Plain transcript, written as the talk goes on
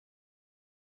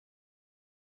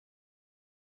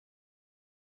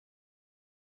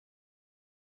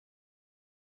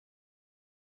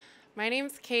My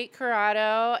name's Kait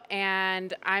Corrado,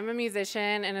 and I'm a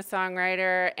musician and a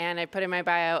songwriter, and I put in my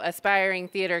bio, aspiring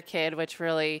theater kid, which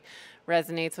really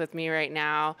resonates with me right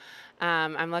now.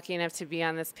 I'm lucky enough to be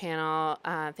on this panel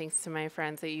thanks to my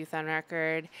friends at Youth on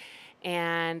Record.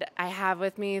 And I have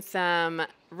with me some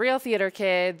real theater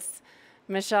kids,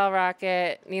 Michelle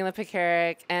Rocqet, Neyla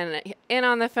Pekarek, and in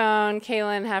on the phone,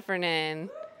 Kalyn Heffernan.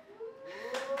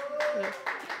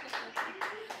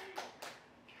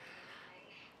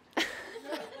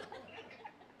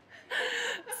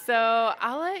 So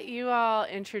I'll let you all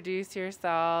introduce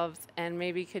yourselves, and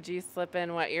maybe could you slip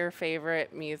in what your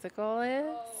favorite musical is?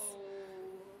 Oh,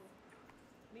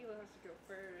 Neyla has to go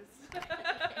first.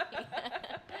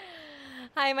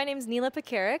 Hi, my name is Neyla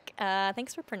Pekarek.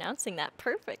 Thanks for pronouncing that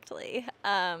perfectly.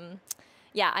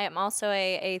 Yeah, I am also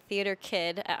a theater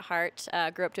kid at heart.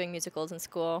 Grew up doing musicals in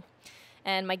school.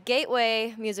 And my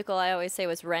gateway musical, I always say,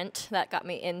 was Rent. That got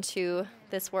me into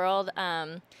this world.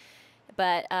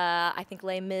 But I think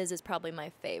Les Mis is probably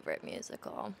my favorite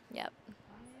musical. Yep.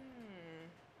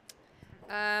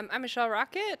 I'm Michelle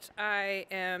Rocqet. I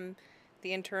am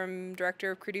the interim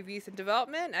director of creative youth and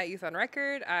development at Youth on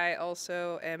Record. I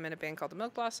also am in a band called the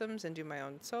Milk Blossoms and do my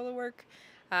own solo work.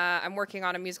 I'm working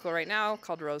on a musical right now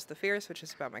called Rose the Fierce, which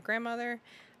is about my grandmother.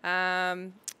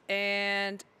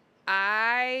 And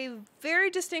I very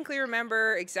distinctly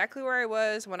remember exactly where I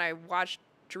was when I watched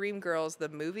Dreamgirls, the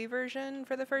movie version,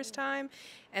 for the first time.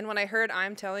 And when I heard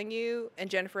I'm Telling You and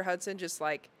Jennifer Hudson just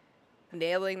like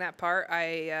nailing that part,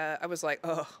 I was like,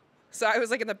 oh. So I was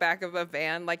like in the back of a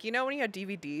van, like, you know, when you had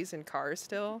DVDs in cars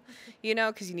still, you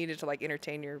know, because you needed to like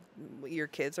entertain your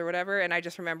kids or whatever. And I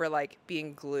just remember like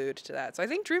being glued to that. So I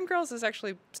think Dreamgirls is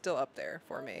actually still up there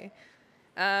for me.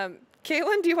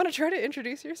 Kalyn, do you want to try to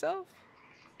introduce yourself?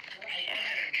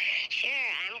 Sure,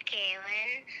 I'm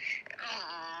Kalyn.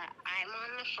 I'm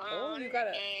on the phone, Oh, you got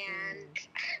it. And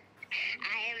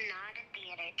I am not a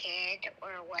theater kid,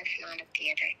 or was not a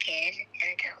theater kid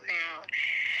until now.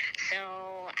 So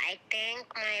I think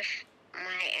my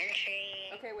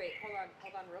entry. Okay, wait, hold on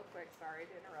real quick. Sorry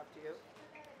to interrupt you.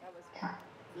 That was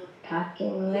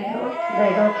Talking little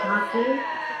talking.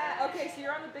 Okay, so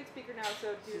you're on the big speaker now,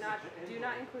 so do not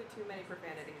include too many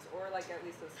profanities, or like at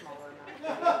least a smaller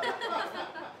amount.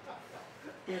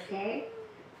 Okay.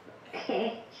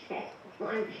 Okay.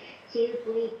 1, 2,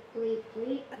 bleep, bleep,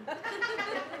 bleep.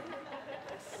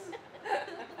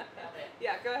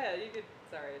 Yeah, go ahead. You could.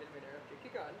 Sorry, I didn't mean to interrupt you.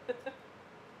 Keep going.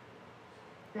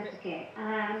 That's okay.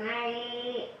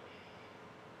 My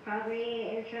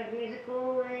probably intro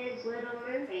musical was Little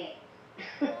Mermaid.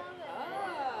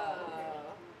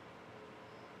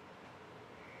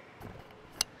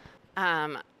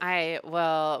 I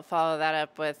will follow that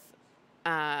up with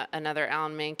another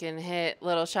Alan Menken hit.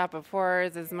 Little Shop of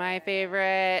Horrors is my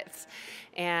favorite.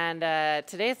 And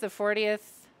today's the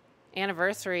 40th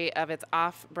anniversary of its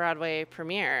off-Broadway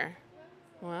premiere.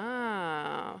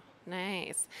 Wow,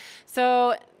 nice.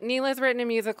 So Neyla's written a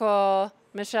musical.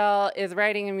 Michelle is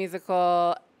writing a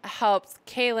musical, helps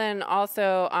Kalyn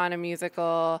also on a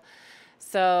musical.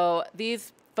 So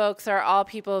these folks are all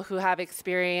people who have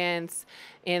experience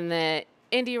in the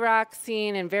indie rock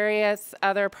scene and various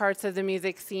other parts of the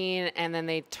music scene, and then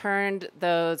they turned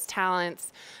those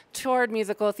talents toward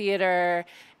musical theater,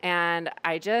 and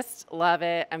I just love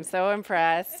it. I'm so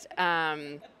impressed.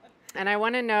 And I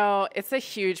want to know, it's a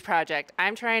huge project.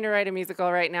 I'm trying to write a musical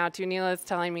right now, too. Neyla's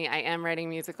telling me I am writing a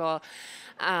musical.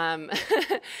 And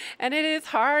it is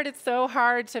hard. It's so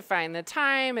hard to find the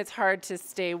time. It's hard to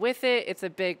stay with it. It's a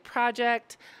big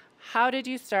project. How did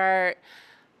you start?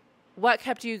 What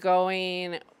kept you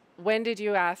going? When did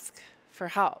you ask for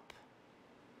help?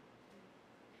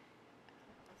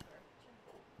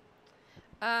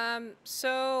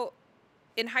 So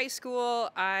in high school,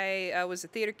 I was a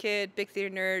theater kid, big theater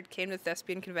nerd, came to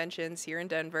thespian conventions here in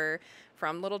Denver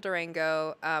from Little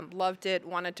Durango, loved it,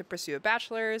 wanted to pursue a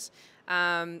bachelor's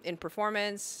in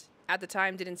performance. At the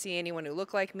time, didn't see anyone who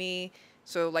looked like me.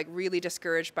 So like really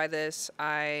discouraged by this,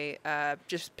 I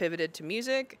just pivoted to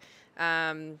music.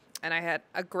 And I had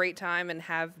a great time and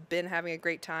have been having a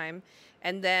great time.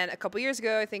 And then a couple years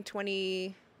ago, I think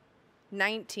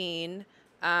 2019,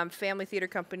 Family Theater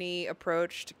Company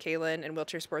approached Kalyn and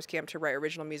Wheelchair Sports Camp to write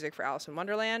original music for Alice in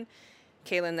Wonderland.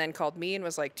 Kalyn then called me and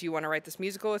was like, do you want to write this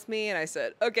musical with me? And I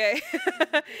said, okay.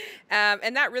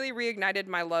 And that really reignited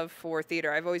my love for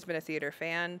theater. I've always been a theater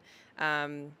fan.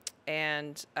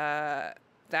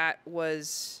 That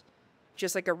was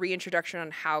just like a reintroduction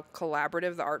on how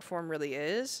collaborative the art form really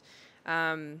is.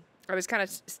 I was kind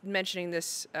of mentioning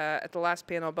this at the last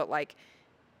panel, but like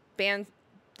the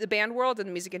band world and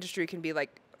the music industry can be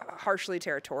like harshly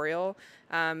territorial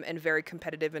and very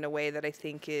competitive in a way that I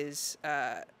think is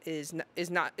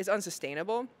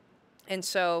unsustainable. And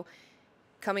so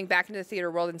coming back into the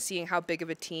theater world and seeing how big of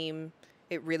a team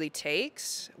it really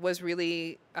takes was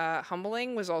really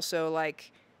humbling. Was also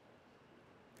like,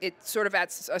 it sort of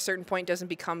at a certain point doesn't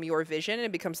become your vision, and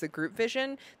it becomes the group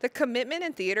vision. The commitment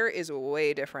in theater is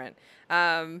way different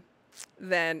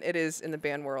than it is in the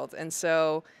band world. And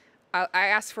so I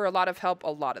ask for a lot of help a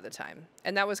lot of the time.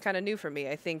 And that was kind of new for me.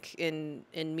 I think in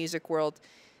music world,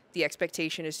 the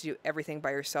expectation is to do everything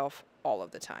by yourself all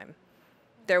of the time.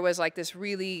 There was like this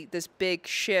big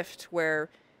shift where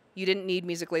you didn't need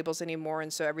music labels anymore,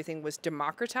 and so everything was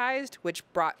democratized, which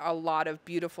brought a lot of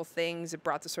beautiful things. It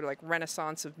brought the sort of like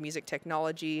renaissance of music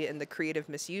technology and the creative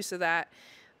misuse of that.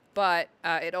 But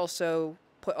it also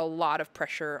put a lot of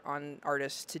pressure on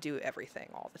artists to do everything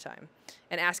all the time.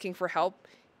 And asking for help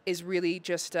is really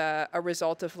just a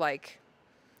result of like,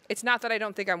 it's not that I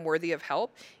don't think I'm worthy of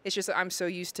help. It's just that I'm so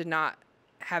used to not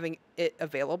having it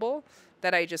available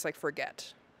that I just like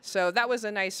forget. So that was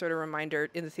a nice sort of reminder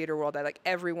in the theater world that like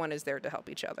everyone is there to help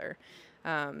each other.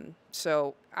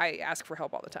 So I ask for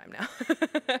help all the time now.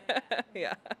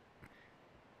 Yeah.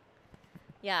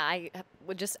 Yeah, I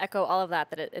would just echo all of that,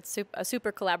 it's a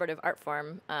super collaborative art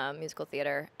form, musical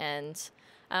theater. And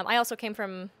I also came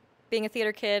from being a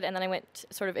theater kid, and then I went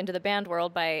sort of into the band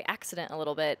world by accident a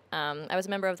little bit. I was a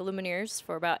member of the Lumineers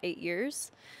for about 8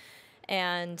 years.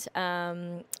 And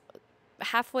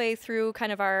halfway through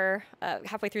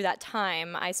that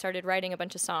time, I started writing a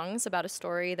bunch of songs about a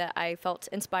story that I felt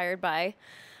inspired by.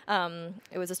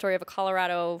 It was a story of a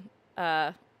Colorado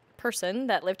person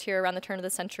that lived here around the turn of the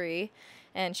century,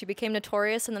 and she became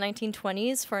notorious in the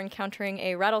 1920s for encountering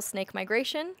a rattlesnake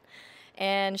migration.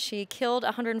 And she killed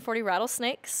 140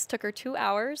 rattlesnakes, took her 2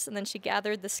 hours, and then she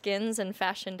gathered the skins and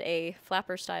fashioned a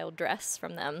flapper-style dress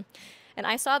from them. And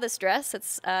I saw this dress.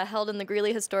 It's held in the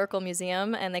Greeley Historical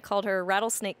Museum, and they called her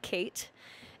Rattlesnake Kate.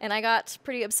 And I got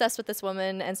pretty obsessed with this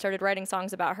woman and started writing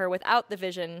songs about her without the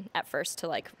vision at first to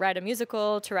like write a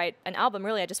musical, to write an album.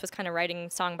 Really, I just was kind of writing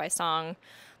song by song,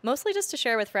 mostly just to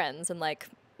share with friends and like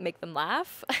make them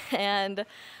laugh. And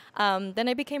then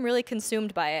I became really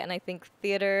consumed by it. And I think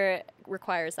theater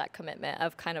requires that commitment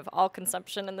of kind of all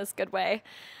consumption in this good way.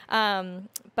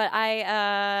 But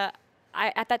I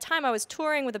at that time, I was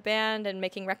touring with a band and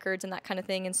making records and that kind of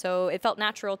thing, and so it felt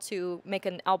natural to make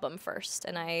an album first.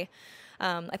 And I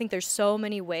think there's so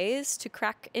many ways to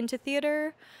crack into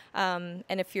theater, and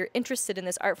if you're interested in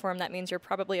this art form, that means you're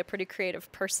probably a pretty creative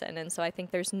person, and so I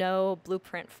think there's no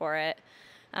blueprint for it.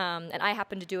 And I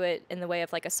happened to do it in the way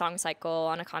of like a song cycle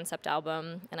on a concept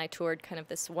album, and I toured kind of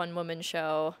this one-woman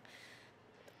show,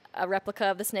 a replica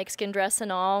of the snakeskin dress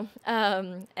and all,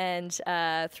 and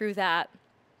through that,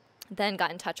 then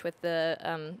got in touch with the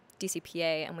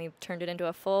DCPA, and we turned it into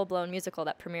a full-blown musical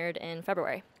that premiered in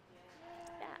February.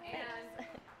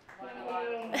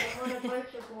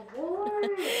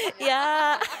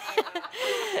 Yeah.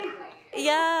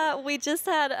 Yeah, we just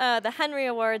had the Henry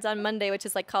Awards on Monday, which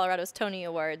is like Colorado's Tony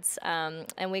Awards, and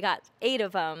we got 8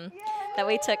 of them that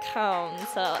we took home.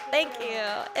 So thank you.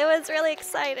 It was really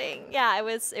exciting. Yeah, it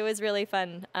was really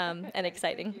fun and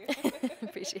exciting.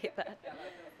 Appreciate that.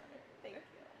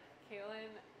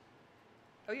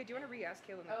 Oh, yeah, do you want to re-ask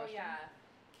Kalyn the question? Oh, yeah.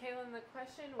 Kalyn, the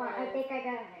question was... Well, I think I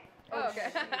got it. Oh,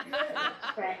 okay.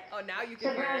 Oh, now you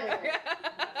can hear it.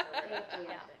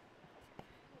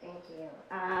 Thank you.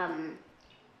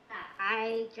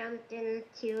 I jumped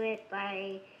into it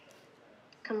by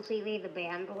completely the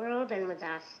band world and was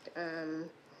asked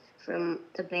from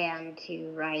the band to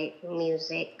write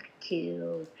music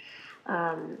to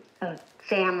a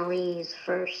family's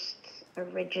first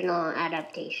original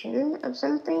adaptation of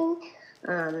something.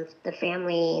 The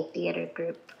family theater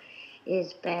group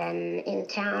has been in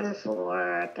town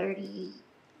for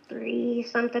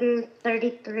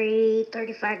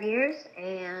 35 years,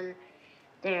 and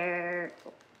they're,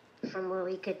 from what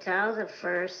we could tell, the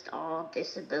first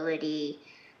all-disability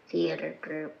theater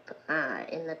group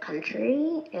in the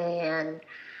country. And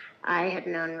I had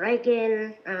known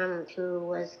Reagan, who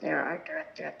was their art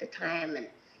director at the time, and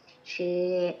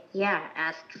she,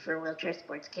 asked for Wheelchair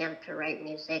Sports Camp to write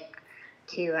music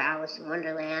to Alice in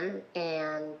Wonderland,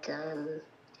 and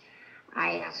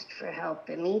I asked for help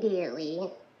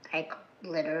immediately. I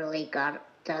literally got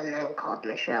done and called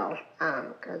Michelle,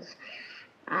 because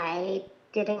I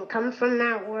didn't come from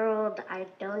that world. I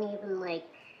don't even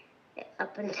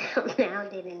up until now,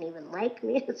 didn't even like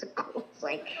musicals.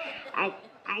 I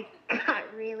got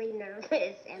really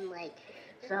nervous and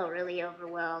felt really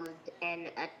overwhelmed and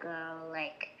echo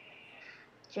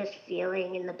just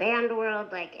feeling in the band world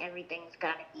like everything's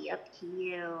got to be up to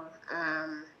you.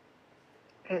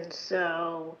 And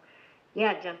so,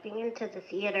 yeah, jumping into the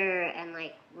theater and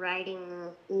like writing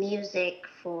music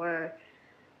for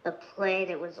a play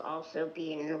that was also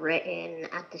being written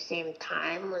at the same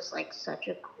time was like such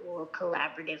a cool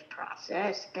collaborative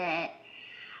process that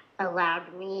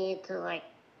allowed me to like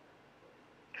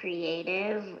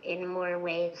creative in more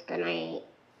ways than I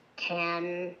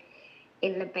can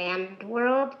in the band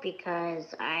world,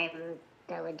 because I'm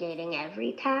delegating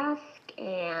every task.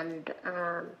 And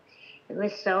it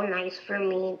was so nice for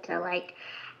me to like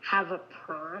have a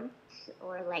prompt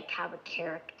or like have a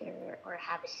character or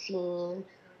have a scene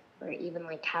or even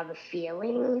like have a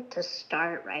feeling to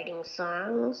start writing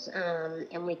songs.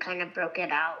 And we kind of broke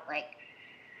it out like,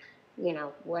 you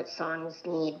know, what songs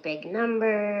need big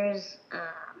numbers,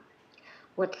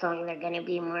 what songs are going to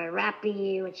be more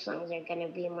rappy, which songs are going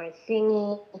to be more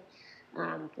singy,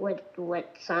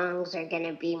 what songs are going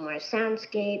to be more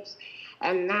soundscapes.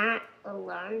 And that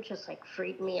alone just like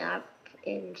freed me up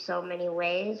in so many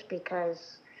ways,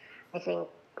 because I think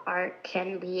art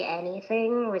can be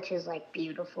anything, which is like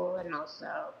beautiful and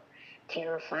also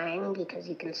terrifying because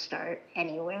you can start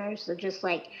anywhere. So just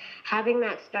like having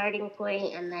that starting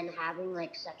point and then having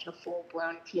like such a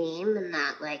full-blown team and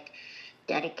that like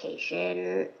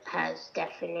dedication has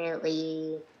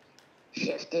definitely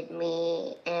shifted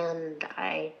me, and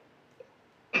I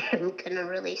am gonna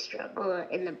really struggle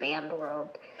in the band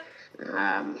world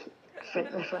for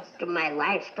the rest of my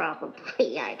life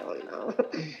probably. I don't know.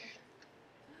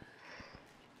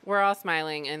 We're all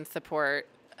smiling in support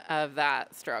of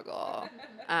that struggle.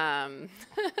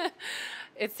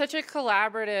 It's such a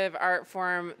collaborative art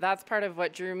form. That's part of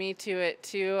what drew me to it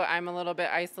too. I'm a little bit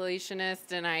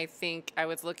isolationist, and I think I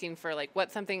was looking for like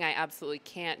what's something I absolutely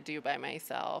can't do by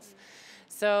myself.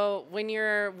 So when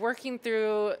you're working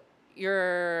through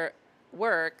your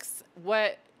works,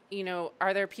 what, you know,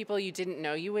 are there people you didn't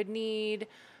know you would need?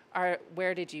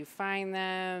 Where did you find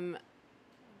them?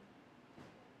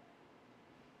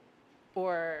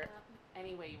 Or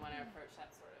any way you want to approach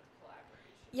that sort of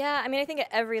collaboration? Yeah, I mean, I think at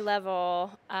every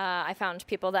level, I found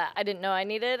people that I didn't know I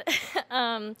needed.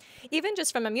 Even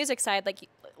just from a music side, like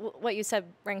what you said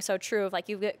rings so true of like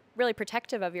you get really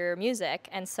protective of your music.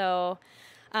 And so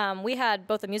we had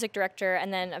both a music director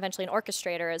and then eventually an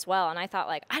orchestrator as well. And I thought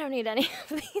like, I don't need any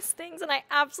of these things. And I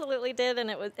absolutely did.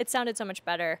 And it sounded so much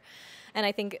better. And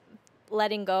I think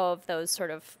letting go of those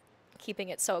sort of keeping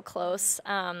it so close,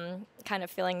 kind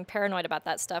of feeling paranoid about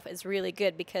that stuff is really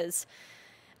good, because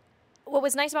what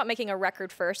was nice about making a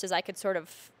record first is I could sort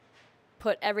of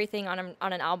put everything on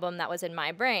an album that was in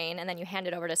my brain, and then you hand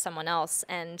it over to someone else,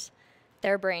 and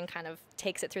their brain kind of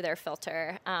takes it through their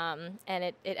filter. And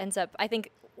it ends up, I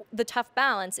think the tough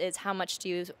balance is how much do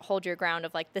you hold your ground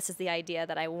of like, this is the idea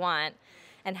that I want,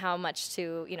 and how much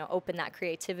to, you know, open that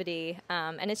creativity.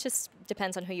 And it just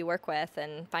depends on who you work with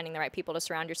and finding the right people to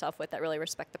surround yourself with that really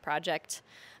respect the project,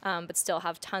 but still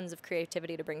have tons of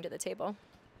creativity to bring to the table.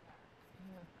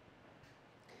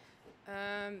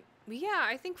 Yeah,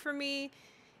 I think for me,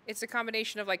 it's a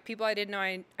combination of like people I didn't know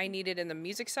I needed in the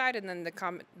music side, and then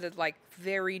the like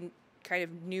very kind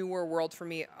of newer world for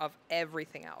me of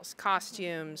everything else: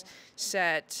 costumes,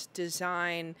 set,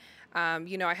 design.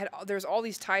 You know, there's all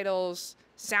these titles,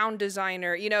 sound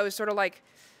designer. You know, it's sort of like,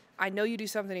 I know you do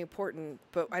something important,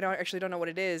 but I don't know what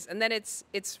it is. And then it's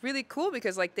really cool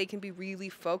because like they can be really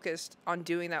focused on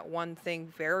doing that one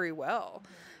thing very well.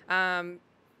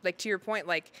 Like to your point,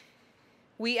 like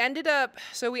we ended up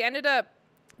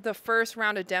the first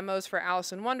round of demos for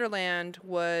Alice in Wonderland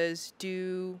was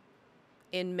due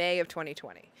in May of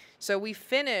 2020. So we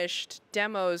finished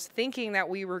demos thinking that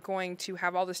we were going to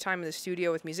have all this time in the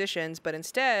studio with musicians, but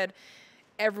instead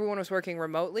everyone was working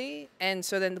remotely. And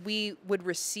so then we would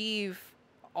receive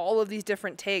all of these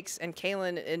different takes, and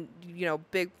Kalyn, and you know,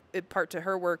 big part to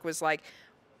her work was like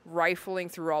rifling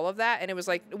through all of that. And it was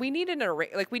like, we needed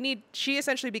she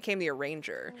essentially became the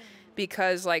arranger,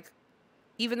 because like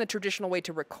even the traditional way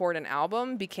to record an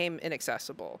album became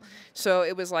inaccessible. So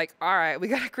it was like, all right, we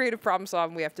got to create a problem solve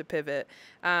and we have to pivot.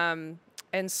 And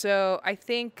so I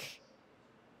think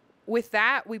with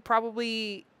that, we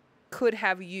probably could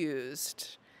have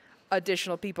used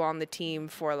additional people on the team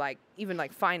for like, even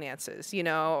like finances, you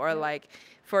know, or like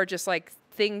for just like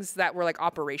things that were like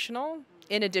operational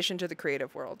in addition to the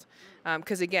creative world.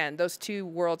 'Cause again, those two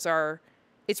worlds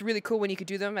it's really cool when you could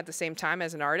do them at the same time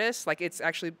as an artist. Like it's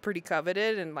actually pretty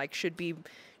coveted and like should be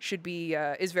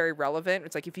is very relevant.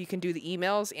 It's like if you can do the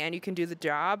emails and you can do the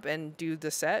job and do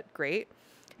the set, great.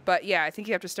 But yeah, I think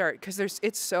you have to start because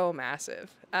it's so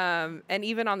massive. And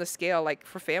even on the scale, like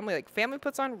for Family, like Family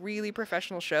puts on really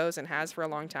professional shows and has for a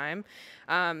long time.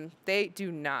 They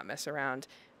do not mess around.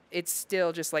 It's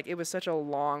still just like, it was such a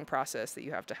long process that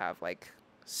you have to have like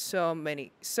so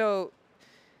many. So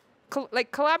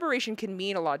like collaboration can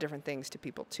mean a lot of different things to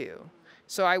people too.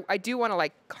 So I do want to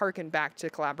like harken back to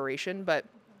collaboration, but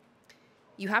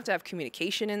you have to have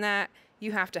communication in that.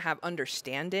 You have to have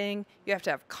understanding. You have to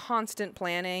have constant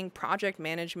planning, project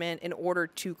management in order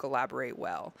to collaborate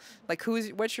well. Like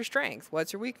what's your strength?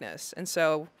 What's your weakness? And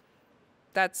so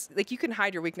that's like, you can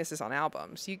hide your weaknesses on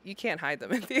albums. You can't hide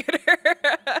them in theater.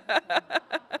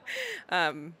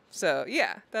 So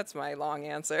yeah, that's my long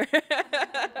answer.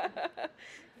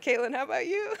 Kalyn, how about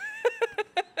you?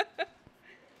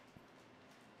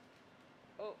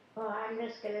 Well, I'm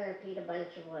just going to repeat a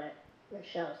bunch of what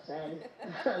Michelle said.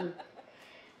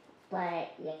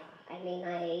 But yeah, I mean,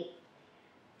 I've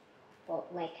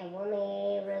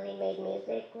only really made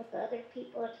music with other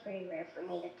people. It's pretty rare for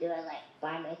me to do it like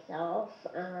by myself.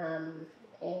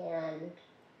 And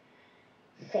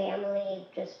Family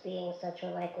just being such a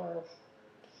like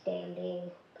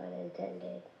long-standing, pun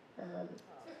intended,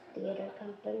 theater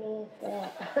company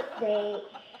that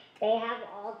they have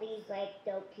all these like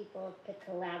dope people to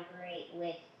collaborate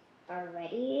with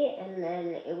already, and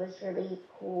then it was really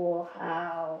cool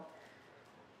how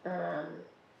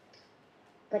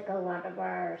like a lot of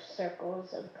our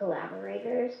circles of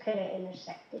collaborators kind of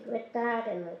intersected with that,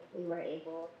 and like we were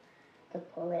able to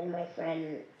pull in my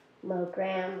friend Mo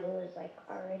Graham, who was like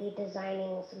already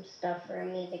designing some stuff for a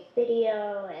music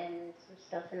video and some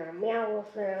stuff in our Meow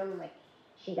Wolf room. Like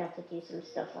she got to do some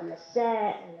stuff on the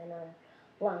set, and then our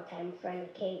longtime friend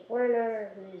Kate Werner,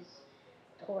 who's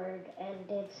toured and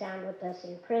did sound with us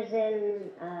in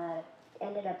prison,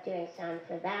 ended up doing sound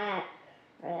for that.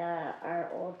 Our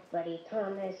old buddy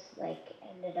Thomas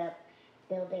ended up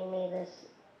building me this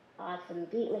awesome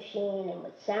beat machine and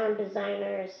with sound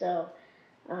designers. So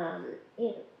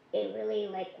it really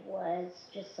was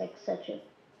just such a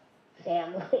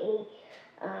family.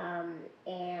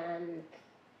 And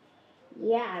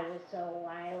yeah, it was so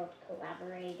wild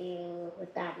collaborating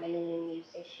with that many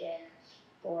musicians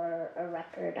for a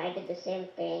record. I did the same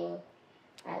thing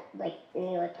like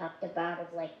Neyla talked about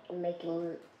of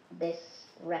making this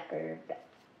record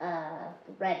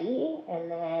ready,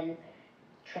 and then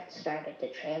started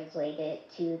to translate it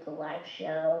to the live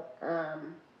show.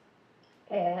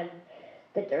 And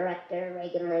the director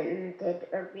Reagan Linton did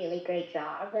a really great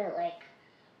job at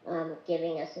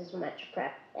giving us as much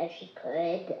prep as she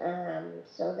could,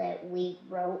 so that we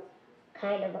wrote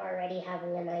kind of already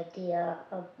having an idea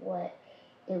of what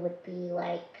it would be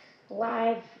like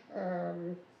live.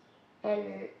 And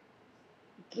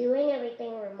doing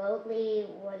everything remotely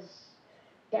was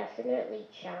definitely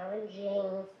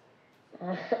challenging.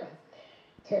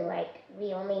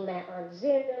 We only met on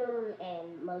Zoom,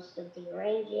 and most of the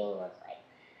arranging was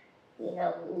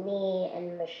me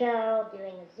and Michelle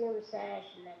doing a Zoom sesh,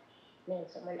 and then me and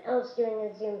someone else doing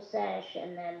a Zoom sesh,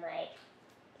 and then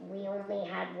we only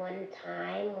had one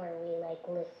time where we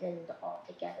listened all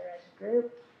together as a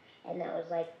group, and that was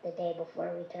the day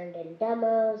before we turned in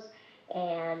demos.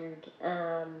 And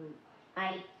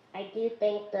I do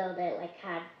think though that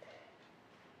had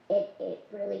it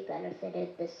really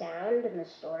benefited the sound and the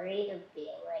story of being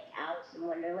Alice in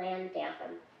Wonderland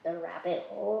down the rabbit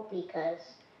hole, because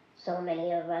so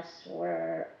many of us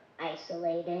were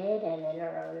isolated and in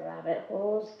our own rabbit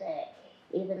holes, that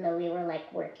even though we were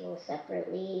working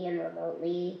separately and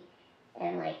remotely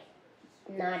and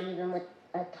not even with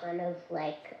a ton of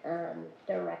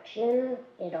direction,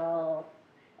 it all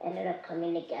ended up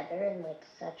coming together in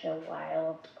such a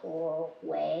wild, cool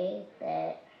way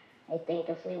that I think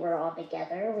if we were all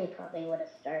together, we probably would have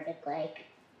started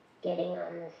getting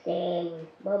on the same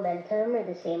momentum or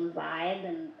the same vibe,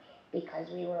 and because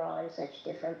we were all in such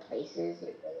different places,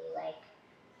 it really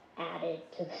added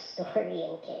to the story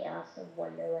and chaos of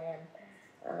Wonderland.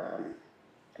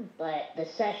 But the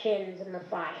sessions and the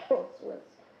files was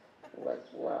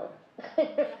whoa.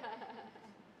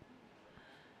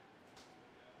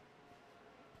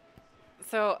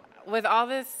 So with all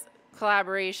this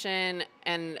collaboration,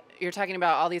 and you're talking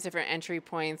about all these different entry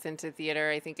points into theater,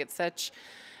 I think it's such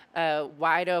a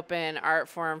wide open art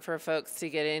form for folks to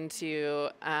get into.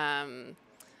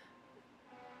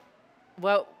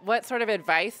 What sort of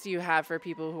advice do you have for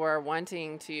people who are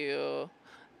wanting to?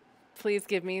 Please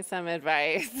give me some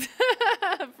advice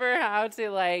for how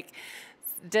to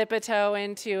dip a toe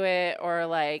into it, or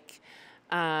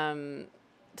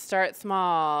start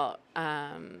small,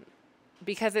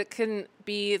 because it can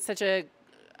be such a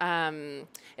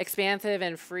expansive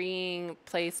and freeing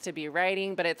place to be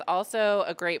writing, but it's also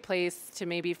a great place to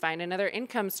maybe find another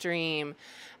income stream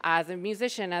as a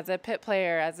musician, as a pit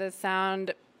player, as a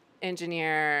sound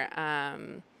engineer.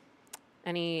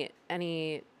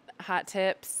 Any hot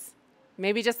tips?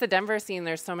 Maybe just the Denver scene.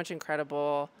 There's so much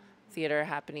incredible theater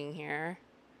happening here.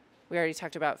 We already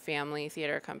talked about Family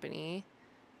Theater Company.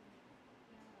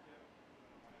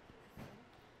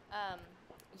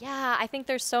 Yeah, I think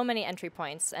there's so many entry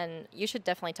points, and you should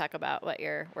definitely talk about what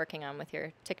you're working on with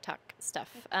your TikTok stuff.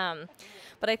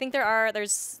 But I think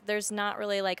there's not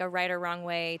really like a right or wrong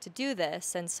way to do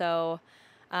this, and so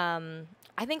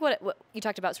I think what you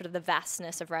talked about, sort of the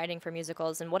vastness of writing for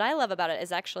musicals, and what I love about it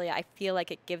is actually I feel like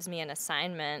it gives me an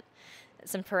assignment,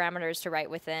 some parameters to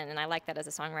write within, and I like that as a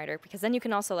songwriter, because then you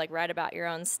can also like write about your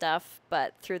own stuff,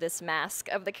 but through this mask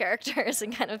of the characters,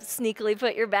 and kind of sneakily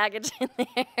put your baggage in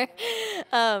there.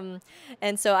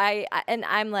 And so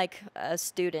I'm like a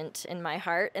student in my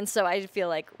heart, and so I feel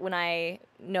like when I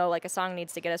know like a song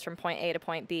needs to get us from point A to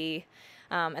point B,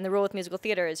 and the rule with musical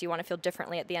theater is you want to feel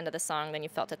differently at the end of the song than you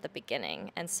felt at the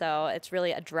beginning, and so it's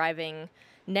really a driving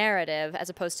narrative, as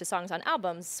opposed to songs on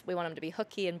albums. We want them to be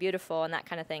hooky and beautiful and that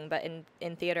kind of thing, but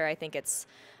in theater I think it's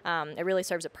it really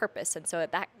serves a purpose, and so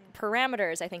that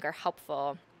parameters I think are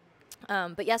helpful.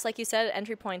 But yes, like you said,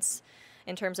 entry points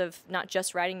in terms of not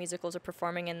just writing musicals or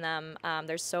performing in them.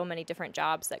 There's so many different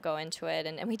jobs that go into it,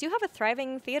 and we do have a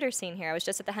thriving theater scene here. I was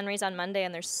just at the Henry's on Monday,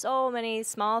 and there's so many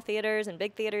small theaters and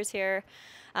big theaters here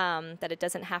that it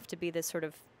doesn't have to be this sort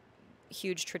of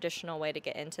huge traditional way to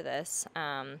get into this.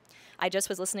 I just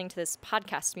was listening to this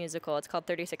podcast musical. It's called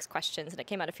 36 Questions, and it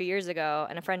came out a few years ago,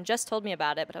 and a friend just told me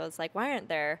about it, but I was like, why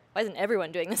isn't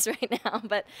everyone doing this right now?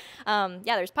 But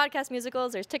yeah, there's podcast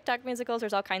musicals, there's TikTok musicals,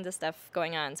 there's all kinds of stuff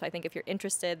going on. So I think if you're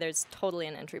interested, there's totally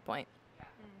an entry point.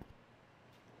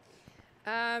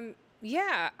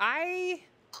 Yeah,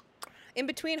 in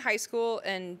between high school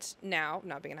and now,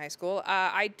 not being in high school,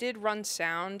 I did run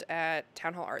sound at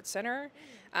Town Hall Arts Center.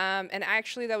 And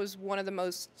actually, that was one of the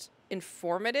most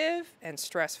informative and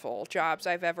stressful jobs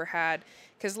I've ever had,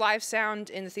 because live sound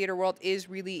in the theater world is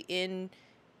really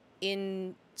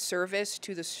in service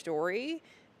to the story.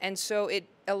 And so it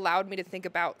allowed me to think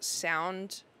about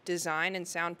sound design and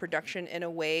sound production in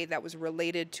a way that was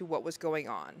related to what was going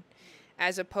on,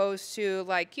 as opposed to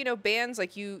like, you know, bands,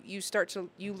 like you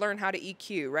learn how to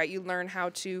EQ, right? You learn how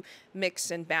to mix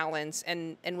and balance,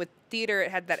 and with theater,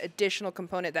 it had that additional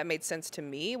component that made sense to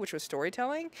me, which was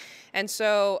storytelling. And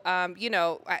so, you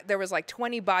know, there was like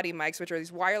 20 body mics, which are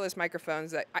these wireless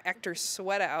microphones that actors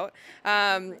sweat out,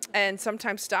 and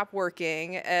sometimes stop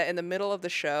working in the middle of the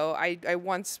show. I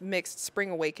once mixed Spring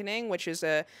Awakening, which is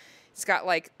it's got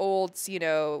like old, you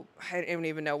know, I don't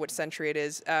even know which century it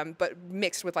is, but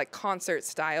mixed with like concert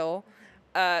style.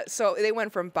 So they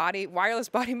went from wireless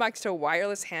body mics to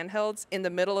wireless handhelds in the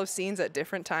middle of scenes at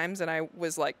different times, and I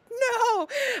was like, no.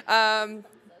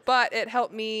 But it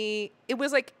helped me. It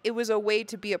was a way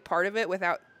to be a part of it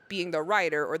without being the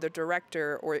writer or the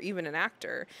director or even an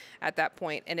actor at that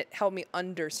point, and it helped me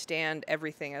understand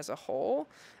everything as a whole.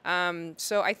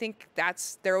 So I think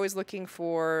they're always looking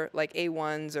for like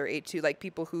A1s or A2, like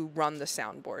people who run the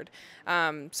soundboard.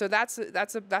 So that's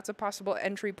a possible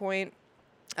entry point.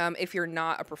 If you're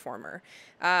not a performer,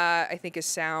 I think is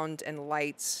sound and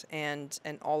lights and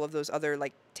all of those other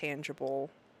like tangible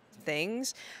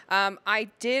things. I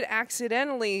did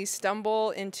accidentally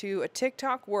stumble into a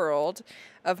TikTok world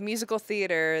of musical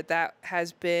theater that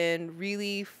has been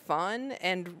really fun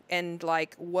and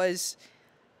like was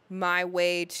my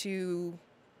way to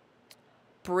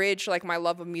bridge like my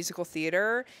love of musical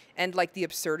theater and like the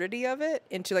absurdity of it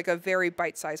into like a very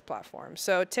bite-sized platform.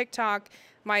 So TikTok,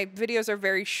 my videos are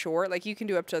very short. Like you can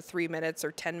do up to 3 minutes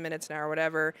or 10 minutes now or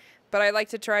whatever, but I like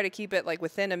to try to keep it like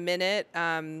within a minute.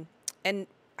 And I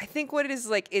think what it is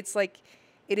like,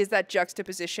 it is that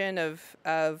juxtaposition of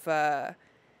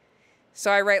so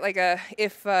I write like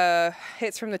if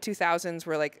hits from the 2000s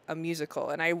were like a musical,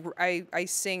 and I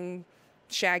sing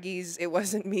Shaggy's It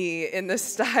Wasn't Me in the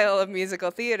style of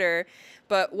musical theater.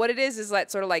 But what it is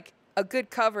that sort of like a good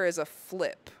cover is a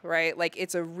flip, right? Like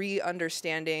it's a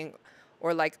re-understanding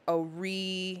or like a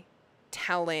retelling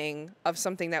of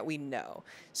something that we know.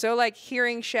 So like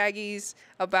hearing Shaggy's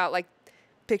about like,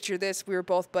 picture this, we were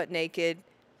both butt naked,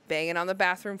 banging on the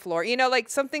bathroom floor. You know, like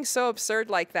something so absurd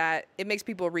like that, it makes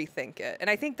people rethink it. And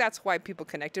I think that's why people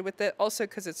connected with it. Also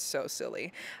because it's so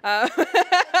silly.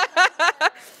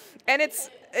 And it's,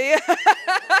 yeah.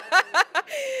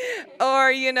 Or,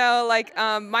 Or, you know, like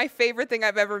my favorite thing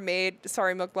I've ever made,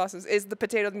 sorry, Milk Blossoms, is the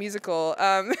Potato Musical,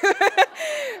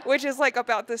 which is like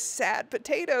about this sad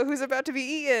potato who's about to be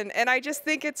eaten. And I just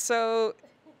think it's so,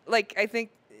 like, I think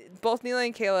both Neyla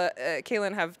and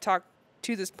Kalyn have talked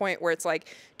to this point where it's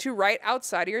like to write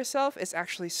outside of yourself is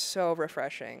actually so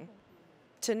refreshing.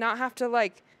 To not have to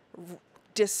like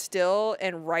distill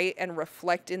and write and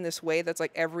reflect in this way that's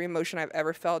like every emotion I've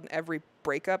ever felt and every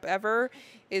breakup ever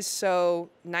is so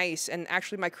nice. And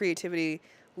actually my creativity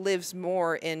lives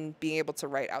more in being able to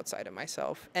write outside of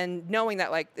myself and knowing that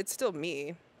like it's still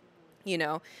me, you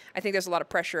know. I think there's a lot of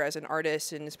pressure as an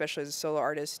artist and especially as a solo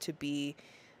artist to be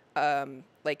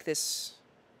like this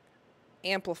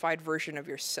amplified version of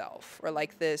yourself or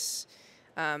like this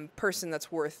person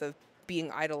that's worth of being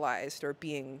idolized or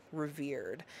being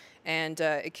revered, and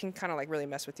it can kind of like really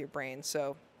mess with your brain.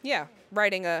 So yeah,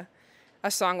 writing a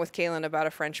song with Kalyn about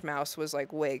a French mouse was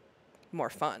like way more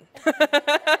fun.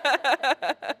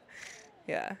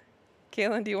 Yeah.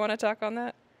 Kalyn, do you want to talk on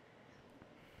that?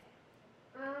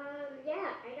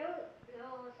 Yeah, I don't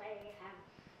know if I have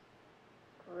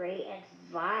great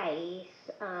advice,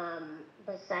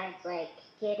 besides like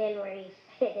get in where you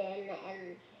fit in,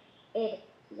 and it,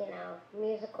 you know,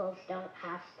 musicals don't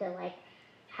have to like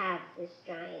have this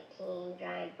giant team,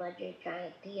 giant budget,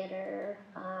 giant theater.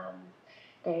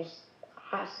 There's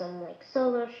awesome like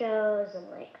solo shows and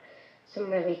like some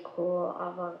really cool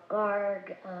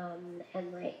avant-garde,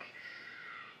 and like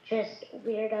just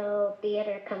weirdo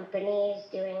theater companies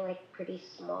doing like pretty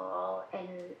small and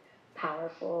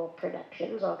powerful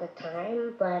productions all the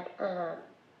time. But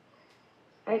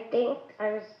I think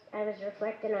I was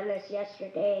reflecting on this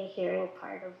yesterday, hearing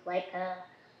part of like a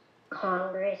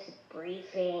Congress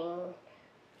briefing,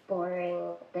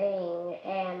 boring thing,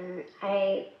 and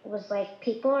I was like,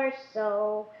 people are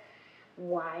so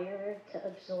wired to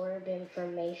absorb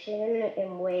information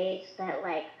in ways that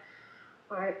like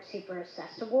aren't super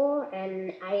accessible,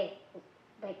 and I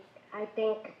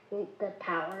think the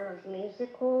power of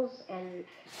musicals and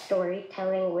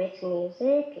storytelling with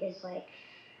music is like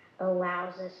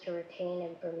allows us to retain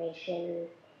information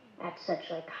at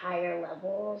such like higher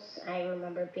levels. I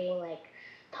remember being like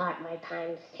taught my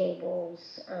times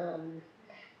tables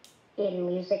in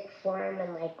music form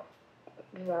and like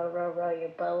row, row, row your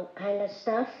boat kind of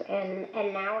stuff. And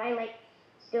now I like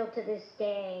still to this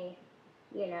day,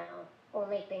 you know,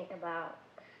 only think about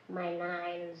my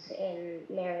nines in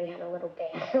Mary Had a Little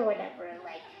Band or whatever.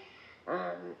 Like,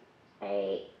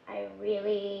 I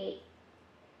really,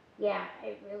 yeah,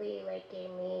 it really like gave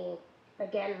me,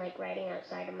 again, like writing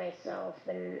outside of myself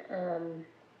and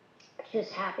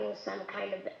just having some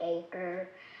kind of anchor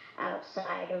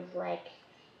outside of like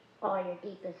all your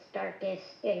deepest, darkest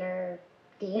inner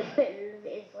demons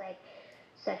is like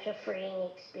such a freeing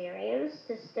experience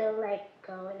to still like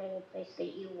go in any place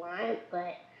that you want.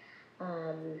 But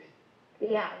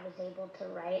yeah, I was able to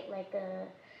write like a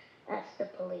F the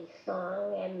Police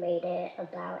song and made it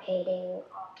about hating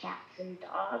all cats and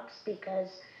dogs because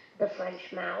the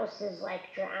French mouse is like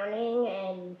drowning,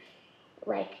 and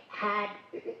like had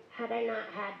I not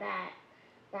had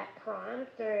that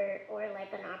prompt or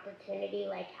like an opportunity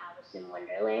like Alice in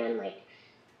Wonderland, like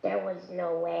there was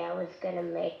no way I was gonna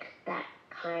make that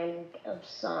kind of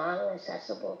song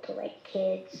accessible to like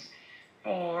kids,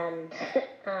 and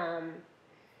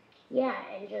yeah,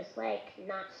 and just like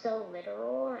not so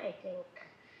literal. I think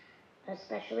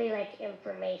especially like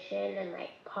information and like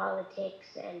politics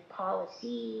and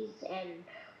policies and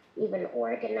even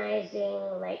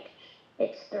organizing, like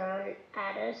it's thrown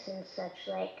at us in such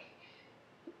like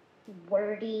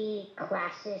wordy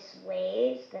classist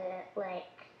ways that like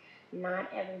not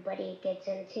everybody gets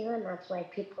into, and that's why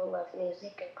people love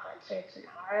music and concerts and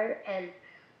art. And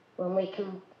when we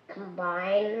can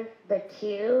combine the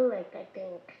two, like I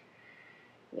think,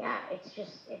 yeah, it's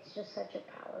just such a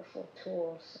powerful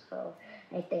tool. So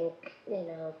I think, you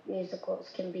know, musicals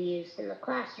can be used in the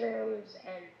classrooms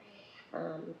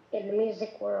and in the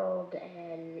music world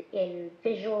and in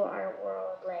visual art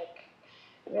world, like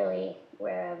really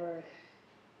wherever.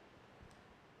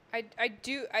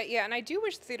 Yeah, and I do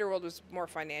wish the theater world was more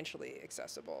financially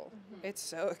accessible. Mm-hmm. It's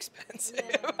so expensive.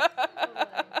 Yeah, totally.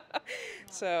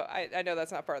 So I know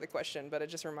that's not part of the question, but it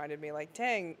just reminded me, like,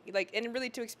 dang, like, and really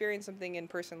to experience something in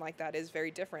person like that is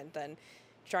very different than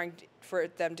trying for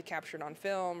them to capture it on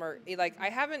film. Or like, I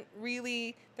haven't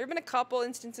really, there have been a couple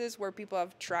instances where people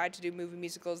have tried to do movie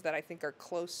musicals that I think are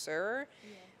closer. Yeah.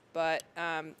 But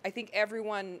I think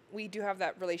we do have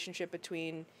that relationship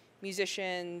between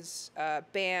musicians,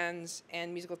 bands,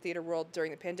 and musical theater world.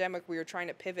 During the pandemic, we were trying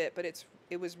to pivot, but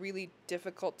it was really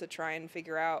difficult to try and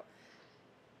figure out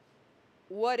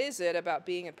what is it about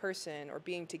being in person or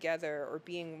being together or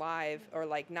being live or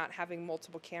like not having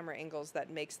multiple camera angles that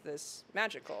makes this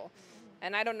magical?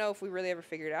 And I don't know if we really ever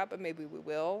figured it out, but maybe we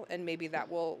will, and maybe that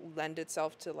will lend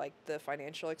itself to like the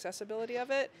financial accessibility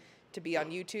of it, to be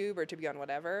on YouTube or to be on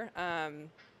whatever.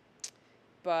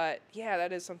 But yeah,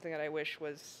 that is something that I wish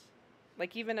was,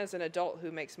 like, even as an adult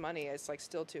who makes money, it's like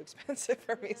still too expensive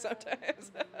for me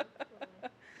sometimes.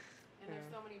 And there's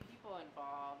so many people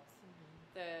involved.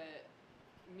 The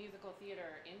musical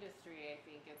theater industry, I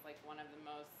think, is like one of the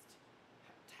most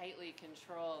tightly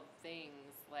controlled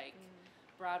things. Like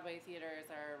Broadway theaters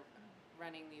are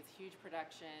running these huge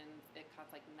productions. It costs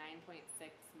like $9.6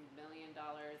 million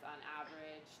on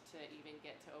average to even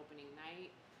get to opening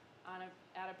night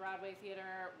at a Broadway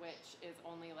theater, which is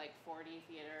only like 40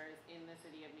 theaters in the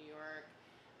city of New York.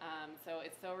 So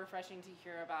it's so refreshing to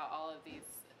hear about all of these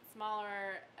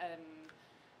smaller,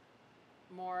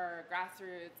 more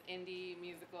grassroots indie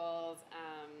musicals,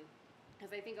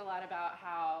 because I think a lot about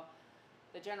how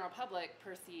the general public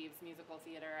perceives musical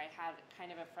theater. I had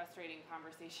kind of a frustrating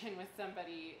conversation with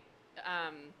somebody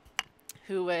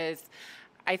who was,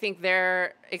 I think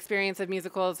their experience of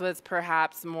musicals was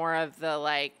perhaps more of the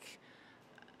like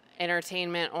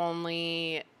entertainment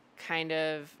only kind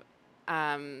of,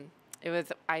 it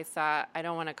was, I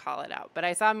don't want to call it out, but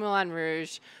I saw Moulin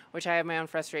Rouge, which I have my own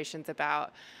frustrations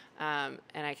about. And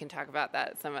I can talk about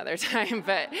that some other time,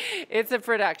 but it's a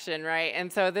production, right?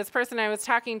 And so this person I was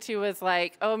talking to was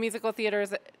like, oh, musical theater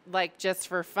is like just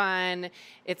for fun.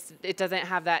 It doesn't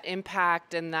have that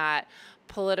impact and that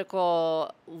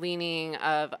political leaning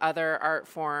of other art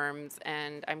forms.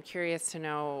 And I'm curious to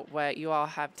know what you all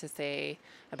have to say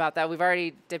about that. We've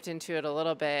already dipped into it a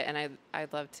little bit, and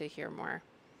I'd love to hear more.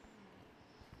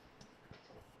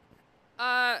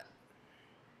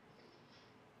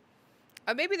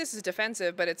 Maybe this is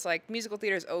defensive, but it's like musical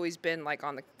theater has always been like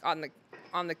on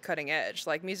the cutting edge.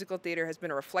 Like musical theater has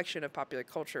been a reflection of popular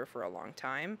culture for a long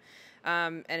time,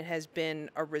 and it has been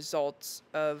a result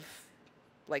of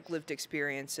like lived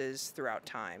experiences throughout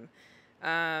time.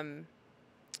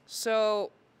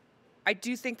 So I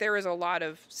do think there is a lot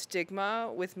of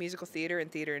stigma with musical theater and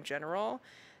theater in general,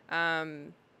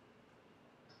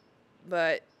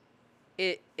 but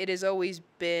it has always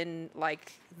been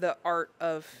like the art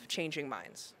of changing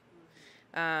minds.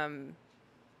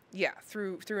 Yeah,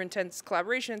 through intense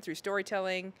collaboration, through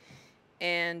storytelling,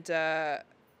 and I'll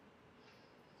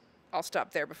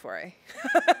stop there before I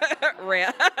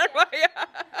rant.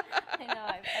 I know.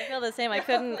 I feel the same. I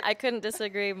couldn't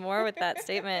disagree more with that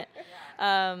statement.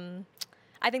 I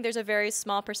think there's a very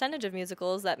small percentage of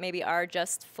musicals that maybe are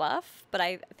just fluff, but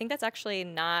I think that's actually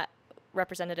not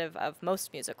representative of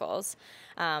most musicals.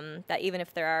 That even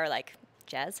if there are like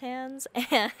jazz hands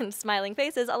and smiling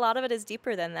faces, a lot of it is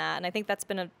deeper than that. And I think that's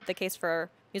been the case for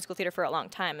musical theater for a long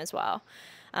time as well.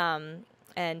 And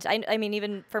I mean,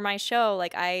 even for my show,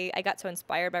 like I got so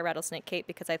inspired by Rattlesnake Kate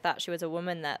because I thought she was a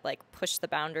woman that like pushed the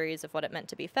boundaries of what it meant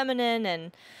to be feminine.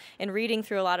 And in reading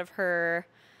through a lot of her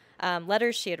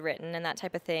letters she had written and that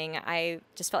type of thing, I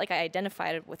just felt like I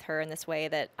identified with her in this way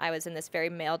that I was in this very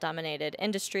male-dominated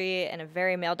industry and a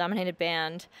very male-dominated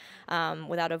band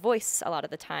without a voice a lot of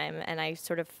the time. And I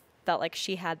sort of felt like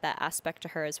she had that aspect to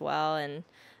her as well. And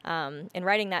in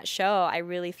writing that show, I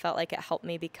really felt like it helped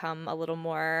me become a little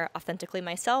more authentically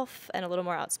myself and a little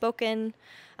more outspoken.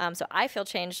 So I feel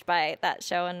changed by that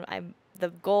show, and the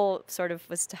goal sort of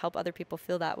was to help other people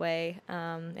feel that way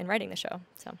in writing the show.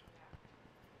 So,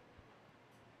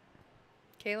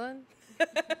 Kalyn?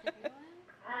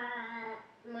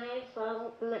 My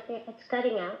phone, it's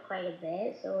cutting out quite a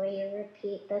bit, so will you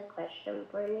repeat the question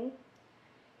for me?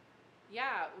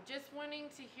 Yeah, just wanting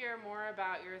to hear more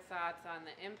about your thoughts on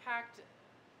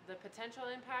the potential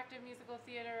impact of musical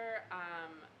theater,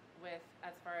 with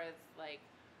as far as like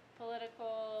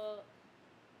political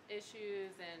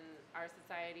issues in our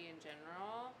society in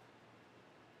general.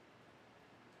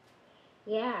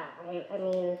 Yeah, I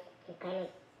mean, I kind of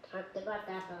talked about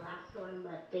that the last one,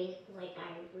 but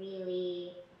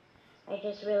I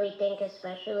just really think,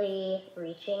 especially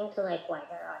reaching to like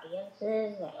wider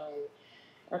audiences and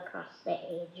across the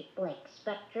age like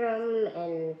spectrum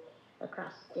and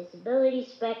across the disability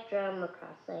spectrum,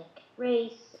 across like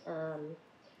race,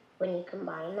 when you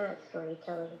combine that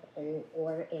storytelling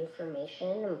or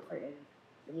information, important,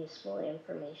 useful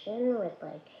information with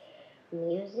like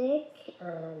music,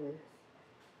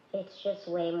 it's just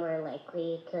way more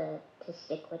likely to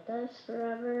stick with us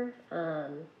forever.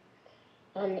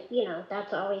 And you know,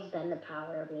 that's always been the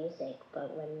power of music,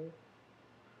 but when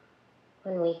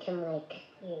we can like,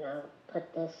 you know,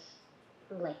 put this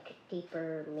like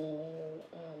deeper meaning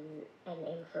and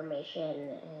information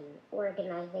and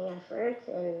organizing efforts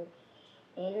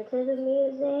into the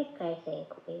music, I think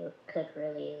we could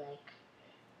really like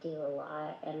do a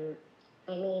lot. And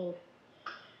I mean,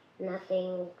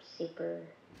 nothing super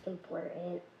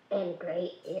important and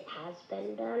great it has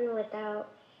been done without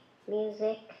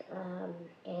music.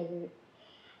 And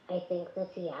I think the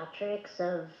theatrics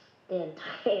of the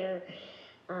entire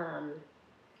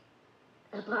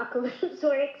apocalypse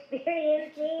we're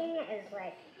experiencing is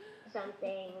like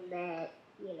something that,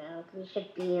 you know, we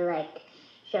should be like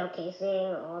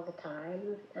showcasing all the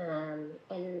time.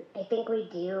 And I think we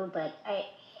do, but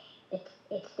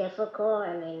it's difficult,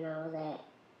 and I know that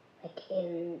like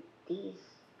in these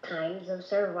times of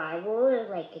survival,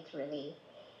 like it's really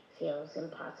feels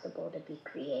impossible to be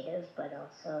creative, but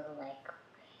also like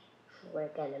if we're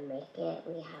gonna make it,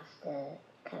 we have to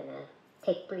kind of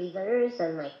take breathers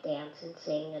and like dance and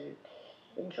sing and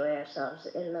enjoy ourselves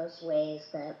in those ways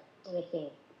that we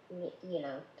think, you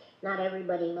know, not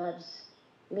everybody loves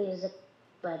music,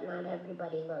 but not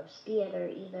everybody loves theater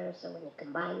either. So when you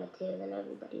combine the two, then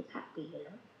everybody's happy, you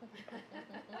know.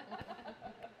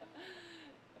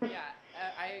 Yeah,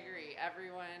 I agree.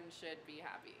 Everyone should be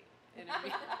happy in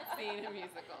seeing a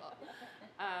musical.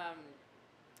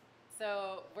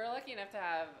 So we're lucky enough to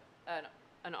have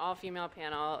an all-female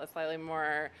panel, a slightly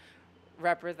more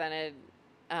represented,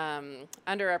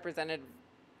 underrepresented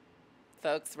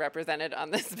folks represented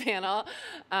on this panel.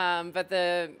 But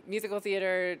the musical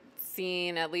theater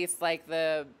scene, at least like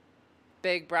the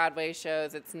big Broadway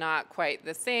shows, it's not quite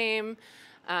the same.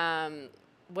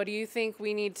 What do you think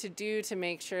we need to do to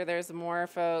make sure there's more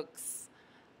folks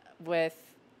with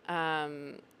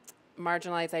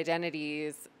marginalized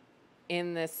identities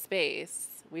in this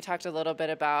space? We talked a little bit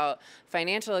about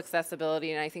financial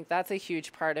accessibility, and I think that's a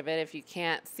huge part of it. If you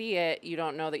can't see it, you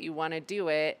don't know that you want to do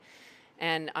it.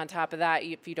 And on top of that,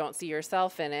 if you don't see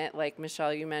yourself in it, like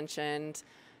Michelle, you mentioned,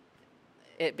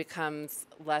 it becomes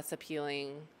less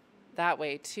appealing that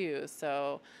way too.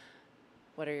 So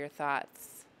what are your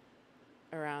thoughts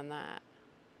around that?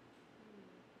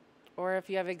 Or if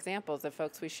you have examples of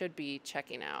folks we should be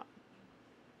checking out.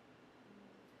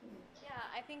 Yeah,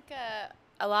 I think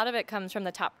a lot of it comes from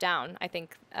the top down. I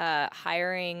think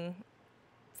hiring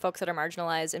folks that are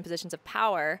marginalized in positions of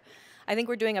power, I think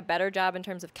we're doing a better job in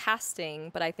terms of casting,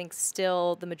 but I think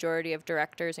still the majority of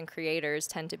directors and creators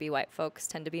tend to be white folks,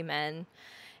 tend to be men.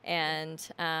 And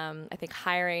I think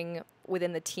hiring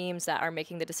within the teams that are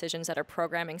making the decisions, that are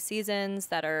programming seasons,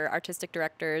 that are artistic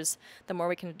directors, the more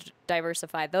we can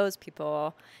diversify those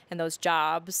people and those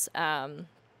jobs, the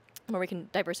more we can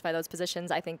diversify those positions,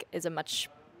 I think is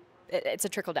it's a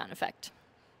trickle-down effect.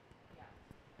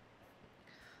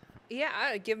 Yeah,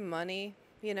 I would give them money,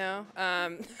 you know.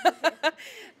 I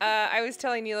was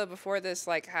telling Neyla before this,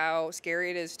 like, how scary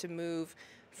it is to move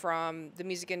from the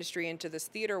music industry into this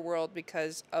theater world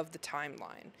because of the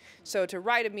timeline. So to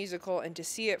write a musical and to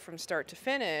see it from start to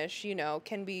finish, you know,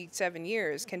 can be 7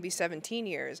 years, can be 17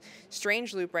 years.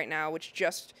 Strange Loop right now, which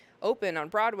just opened on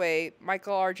Broadway,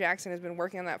 Michael R. Jackson has been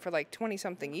working on that for like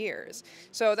 20-something years.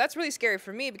 So that's really scary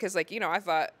for me because, like, you know, I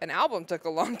thought an album took a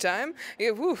long time.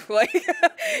 Yeah, whew, like,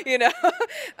 you know,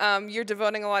 you're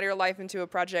devoting a lot of your life into a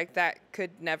project that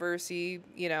could never see,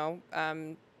 you know,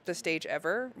 the stage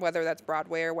ever, whether that's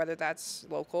Broadway or whether that's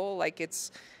local. Like,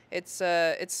 it's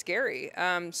scary.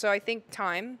 So I think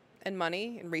time and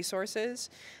money and resources.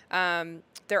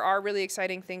 There are really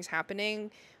exciting things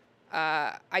happening.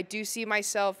 I do see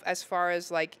myself as far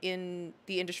as like in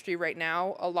the industry right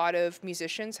now, a lot of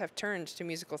musicians have turned to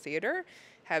musical theater,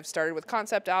 have started with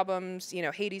concept albums, you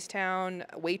know, Hadestown,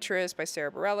 Waitress by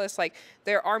Sarah Bareilles. Like,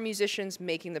 there are musicians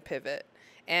making the pivot,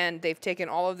 and they've taken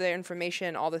all of their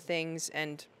information, all the things,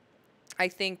 and I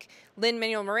think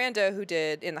Lin-Manuel Miranda, who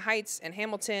did In the Heights and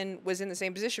Hamilton, was in the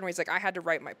same position where he's like, I had to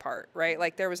write my part, right?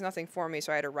 Like, there was nothing for me,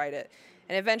 so I had to write it.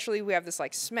 And eventually we have this,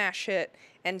 like, smash hit,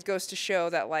 and it goes to show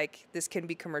that, like, this can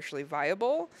be commercially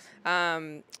viable.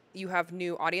 You have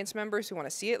new audience members who want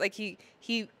to see it. Like, he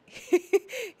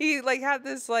like, had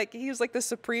this, like, he was, like, the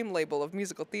supreme label of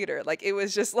musical theater. Like, it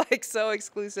was just, like, so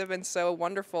exclusive and so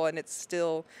wonderful, and it's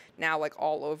still now, like,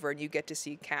 all over, and you get to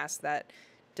see cast that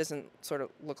doesn't sort of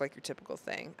look like your typical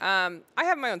thing. I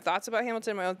have my own thoughts about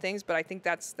Hamilton, my own things, but I think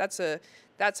that's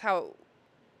how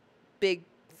big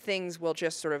things will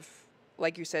just sort of,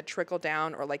 like you said, trickle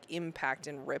down or like impact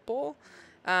and ripple.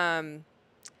 Not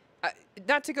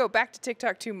to go back to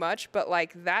TikTok too much, but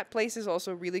like that place is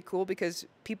also really cool because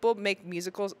people make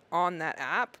musicals on that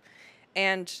app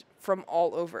and from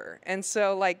all over. And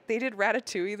so like they did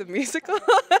Ratatouille, the musical.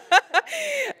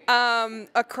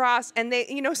 across, and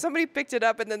they, somebody picked it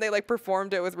up and then they like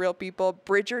performed it with real people.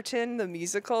 Bridgerton, the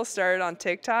musical, started on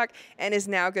TikTok and is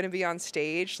now going to be on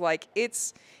stage. Like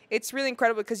it's really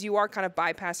incredible because you are kind of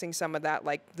bypassing some of that,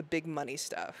 like the big money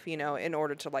stuff, in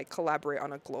order to like collaborate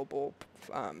on a global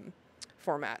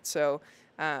format. So,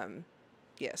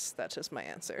 yes, that's just my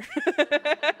answer.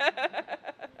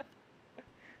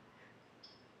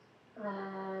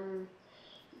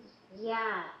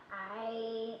 Yeah,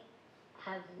 I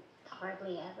have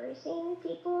hardly ever seen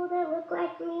people that look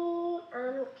like me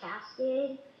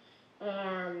casted,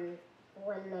 and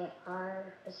when they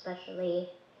are, especially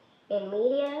in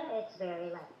media, it's very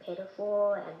like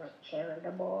pitiful and like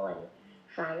charitable and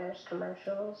Shriners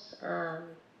commercials.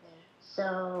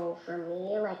 So for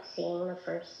me, like seeing the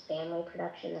first family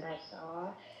production that I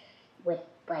saw with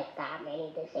like that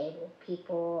many disabled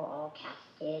people all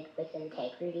casted with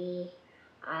integrity,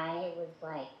 I was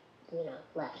like,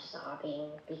 left sobbing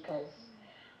because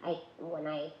when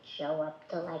I show up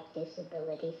to like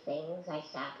disability things, I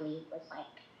sadly was like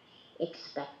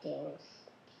expecting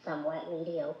somewhat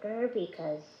mediocre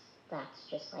because that's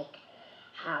just like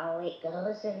how it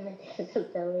goes in the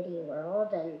disability world,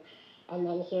 and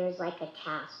then here's like a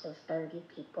cast of 30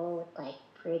 people with like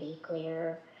pretty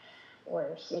clear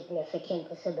or significant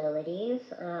disabilities.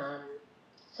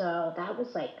 So that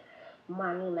was like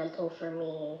monumental for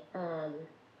me.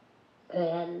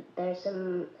 And there's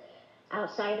some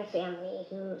outside of family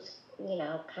who's,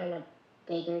 kind of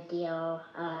bigger deal.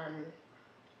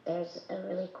 There's a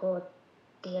really cool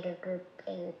theater group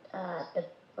in the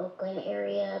Oakland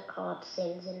area called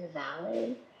Sins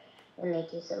Invalid, and they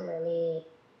do some really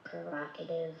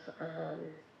provocative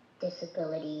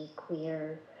disability,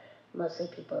 queer, mostly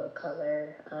people of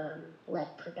color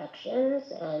led productions.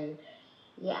 And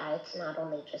yeah, it's not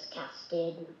only just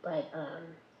casted, but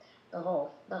the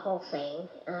whole thing,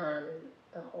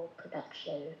 the whole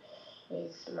production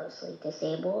is mostly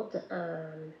disabled.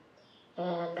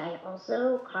 And I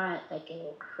also caught like an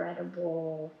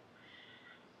incredible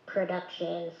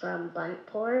production from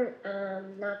Buntport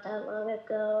not that long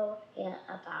ago,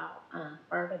 about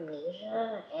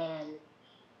Artemisia, and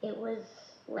it was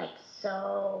like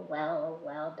so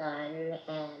well done,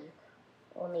 and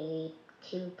only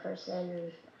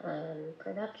 2-person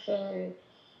production,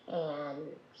 and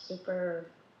super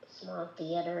small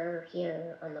theater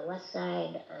here on the west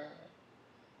side,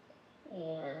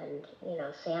 and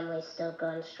family's still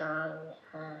going strong,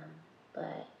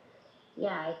 but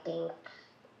yeah, I think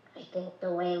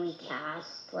the way we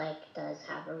cast like does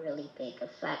have a really big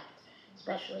effect,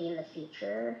 especially in the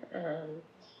future.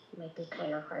 It might be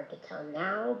kind of hard to tell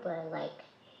now, but like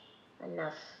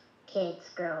enough kids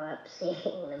grow up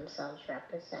seeing themselves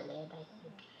represented, I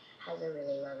think has a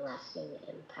really long-lasting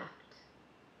impact.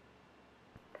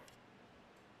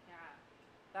 Yeah,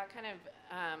 that kind of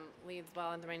leads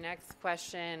well into my next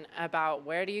question about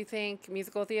where do you think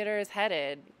musical theater is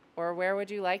headed, or where would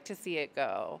you like to see it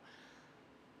go?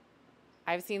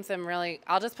 I've seen some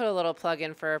I'll just put a little plug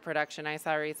in for a production I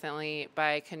saw recently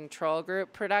by Control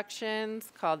Group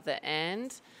Productions called The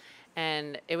End.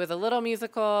 And it was a little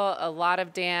musical, a lot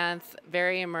of dance,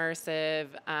 very immersive,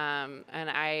 and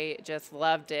I just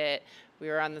loved it. We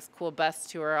were on this cool bus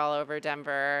tour all over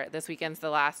Denver. This weekend's the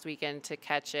last weekend to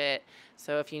catch it.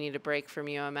 So if you need a break from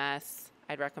UMS,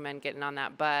 I'd recommend getting on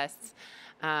that bus.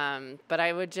 But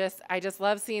I just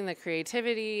love seeing the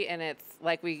creativity, and it's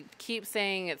like we keep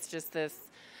saying, it's just this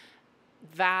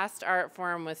vast art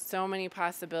form with so many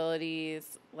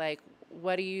possibilities. Like,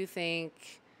 what do you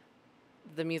think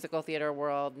the musical theater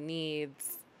world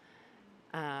needs,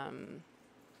 and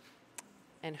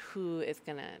who is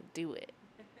gonna do it?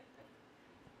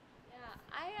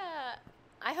 Yeah,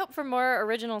 I hope for more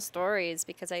original stories,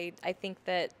 because I think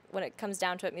that when it comes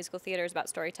down to it, musical theater is about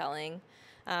storytelling.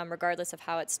 Regardless of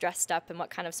how it's dressed up and what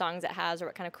kind of songs it has or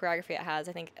what kind of choreography it has.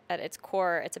 I think at its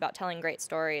core, it's about telling great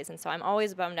stories. And so I'm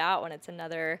always bummed out when it's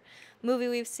another movie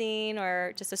we've seen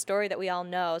or just a story that we all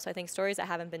know. So I think stories that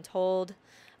haven't been told.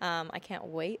 I can't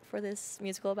wait for this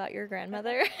musical about your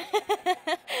grandmother.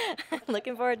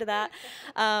 Looking forward to that.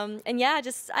 And yeah,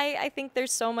 I think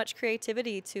there's so much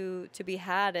creativity to be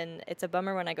had, and it's a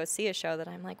bummer when I go see a show that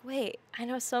I'm like, wait, I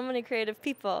know so many creative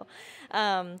people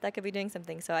that could be doing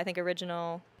something. So I think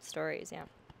original stories, yeah.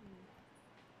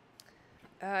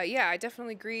 Yeah, I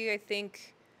definitely agree. I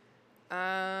think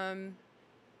in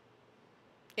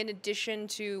addition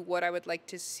to what I would like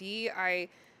to see, I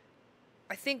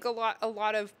think a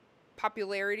lot of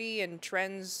popularity and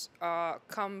trends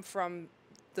come from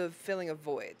the filling of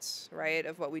voids, right,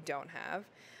 of what we don't have.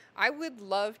 I would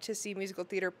love to see musical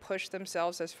theater push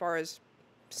themselves as far as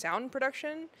sound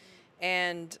production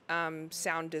and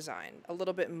sound design a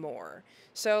little bit more.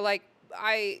 So like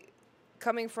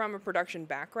coming from a production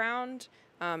background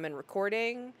and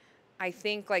recording, I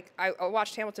think like I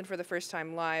watched Hamilton for the first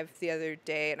time live the other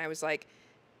day, and I was like,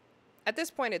 at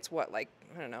this point it's what, like,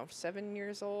 I don't know, 7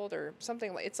 years old or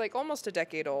something. Like, it's like almost a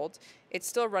decade old. It's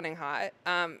still running hot.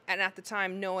 And at the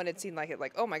time, no one had seen like it.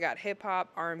 Like, oh my God, hip hop,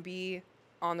 R&B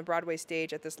on the Broadway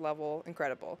stage at this level,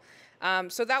 incredible.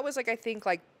 So that was like, I think,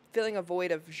 like filling a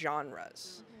void of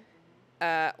genres,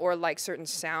 or like certain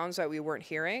sounds that we weren't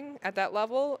hearing at that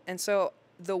level. And so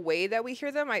the way that we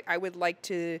hear them, I would like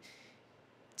to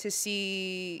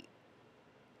see.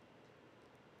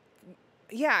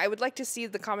 Yeah, I would like to see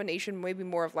the combination maybe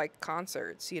more of like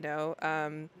concerts, you know,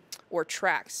 or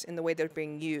tracks in the way they're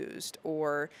being used,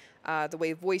 or the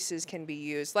way voices can be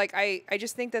used. Like, I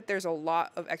just think that there's a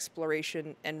lot of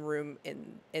exploration and room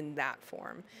in that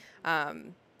form.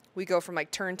 We go from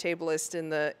like turntablist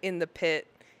in the pit,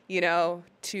 you know,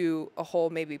 to a whole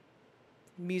maybe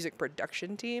music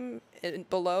production team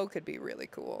below could be really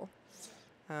cool.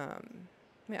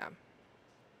 Yeah.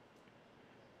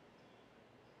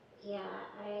 Yeah,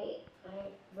 I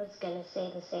was gonna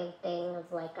say the same thing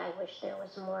of like I wish there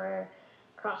was more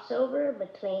crossover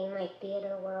between like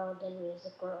theater world and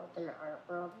music world and art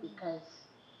world, because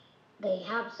they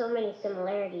have so many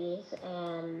similarities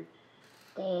and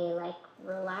they like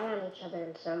rely on each other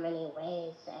in so many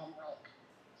ways, and like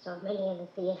so many of the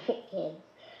theater kids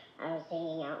I was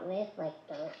hanging out with like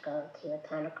don't go to a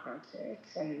ton of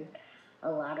concerts, and a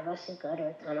lot of us who go to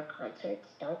a ton of concerts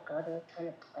don't go to a ton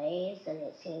of plays, and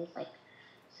it seems like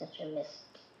such a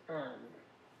missed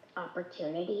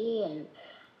opportunity. And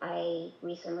I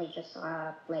recently just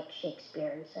saw like Shakespeare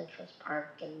in Central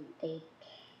Park, and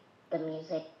the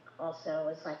music also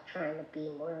was like trying to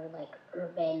be more like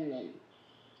urban and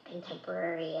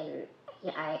contemporary, and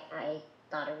yeah, I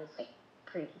thought it was like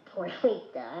pretty poorly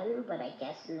done, but I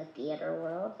guess in the theater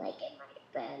world, like it might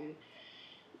have been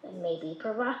maybe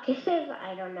provocative,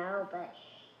 I don't know, but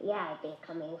yeah, I think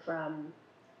coming from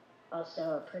also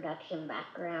a production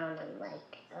background, I'm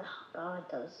like, oh God,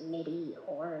 those MIDI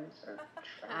horns are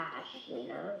trash, you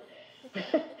know?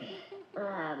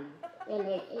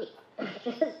 And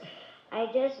I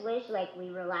just wish like we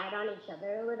relied on each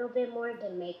other a little bit more to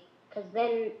make, because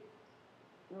then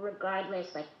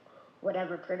regardless, like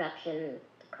whatever production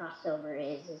the crossover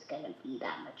is gonna be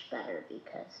that much better,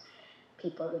 because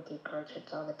people who do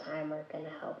concerts all the time are going to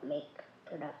help make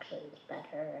productions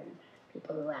better, and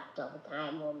people who act all the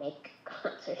time will make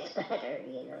concerts better,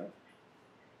 you know?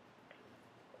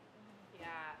 Yeah.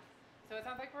 So it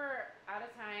sounds like we're out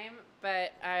of time,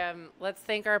 but let's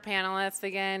thank our panelists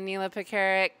again, Neyla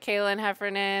Pekarek, Kalyn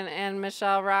Heffernan, and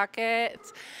Michelle Rocqet.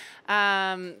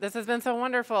 This has been so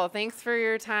wonderful. Thanks for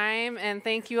your time, and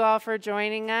thank you all for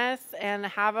joining us, and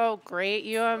have a great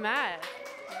UMS.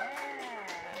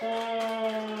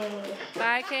 Yay!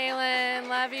 Bye, Kalyn.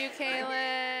 Love you,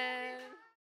 Kalyn.